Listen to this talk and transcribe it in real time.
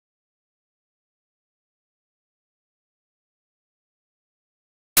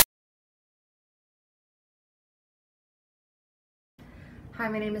Hi,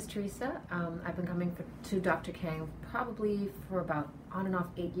 my name is Teresa. I've been coming to Dr. Kang probably for about on and off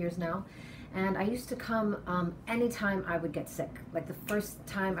 8 years now. And I used to come anytime I would get sick. Like the first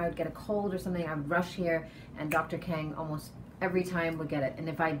time I would get a cold or something, I would rush here, and Dr. Kang almost every time would get it. And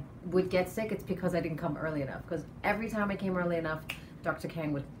if I would get sick, it's because I didn't come early enough. Because every time I came early enough, Dr.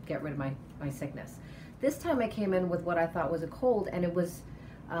 Kang would get rid of my sickness. This time I came in with what I thought was a cold, and it was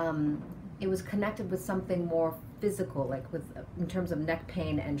connected with something more physical, like in terms of neck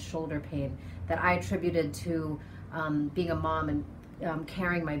pain and shoulder pain that I attributed to being a mom and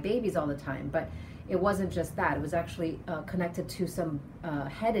carrying my babies all the time. But it wasn't just that. It was actually connected to some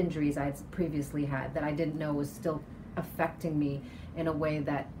head injuries I had previously had that I didn't know was still affecting me in a way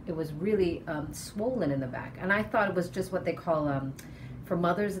that it was really swollen in the back. And I thought it was just what they call, for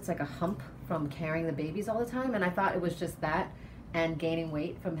mothers, it's like a hump from carrying the babies all the time. And I thought it was just that and gaining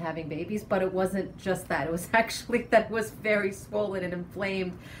weight from having babies, but it wasn't just that. It was actually that it was very swollen and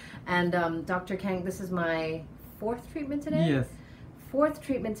inflamed. And Dr. Kang, this is my 4th treatment today? Yes. 4th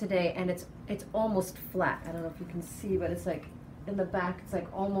treatment today, and it's almost flat. I don't know if you can see, but it's like in the back, it's like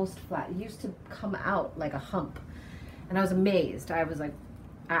almost flat. It used to come out like a hump. And I was amazed. I was like,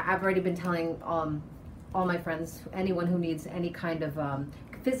 I've already been telling all my friends, anyone who needs any kind of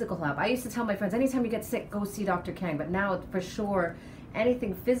physical help. I used to tell my friends, anytime you get sick, go see Dr. Kang. But now, for sure,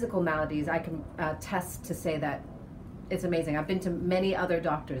 anything physical maladies, I can test to say that it's amazing. I've been to many other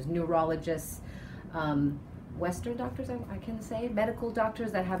doctors, neurologists, Western doctors, I can say, medical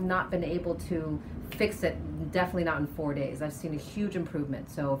doctors that have not been able to fix it, definitely not in 4 days. I've seen a huge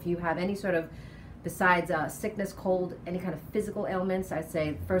improvement. So if you have any sort of, besides sickness, cold, any kind of physical ailments, I'd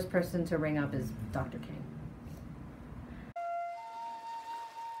say first person to ring up is Dr. Kang.